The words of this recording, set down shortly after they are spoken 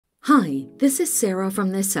Hi, this is Sarah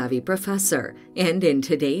from The Savvy Professor, and in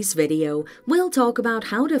today's video, we'll talk about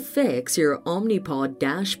how to fix your Omnipod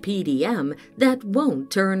Dash PDM that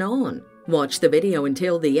won't turn on. Watch the video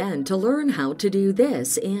until the end to learn how to do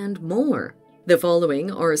this and more. The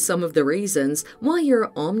following are some of the reasons why your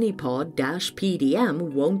Omnipod Dash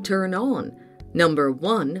PDM won't turn on. Number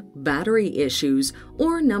 1, battery issues,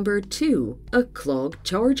 or number 2, a clogged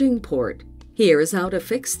charging port. Here's how to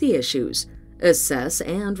fix the issues. Assess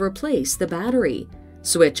and replace the battery.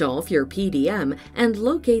 Switch off your PDM and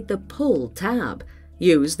locate the Pull tab.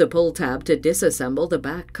 Use the Pull tab to disassemble the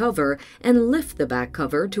back cover and lift the back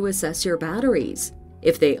cover to assess your batteries.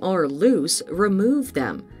 If they are loose, remove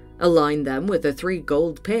them. Align them with the 3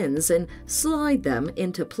 gold pins and slide them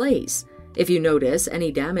into place. If you notice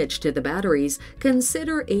any damage to the batteries,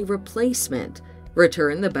 consider a replacement.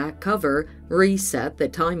 Return the back cover, reset the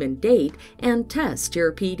time and date, and test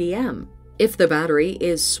your PDM. If the battery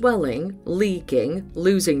is swelling, leaking,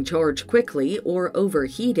 losing charge quickly, or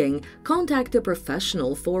overheating, contact a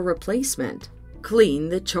professional for replacement. Clean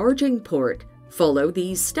the charging port. Follow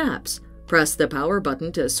these steps. Press the power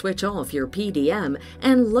button to switch off your PDM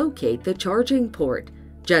and locate the charging port.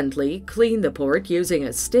 Gently clean the port using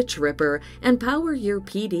a stitch ripper and power your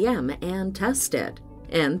PDM and test it.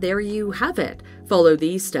 And there you have it. Follow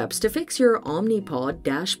these steps to fix your Omnipod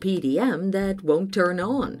Dash PDM that won't turn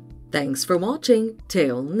on. Thanks for watching.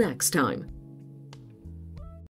 Till next time.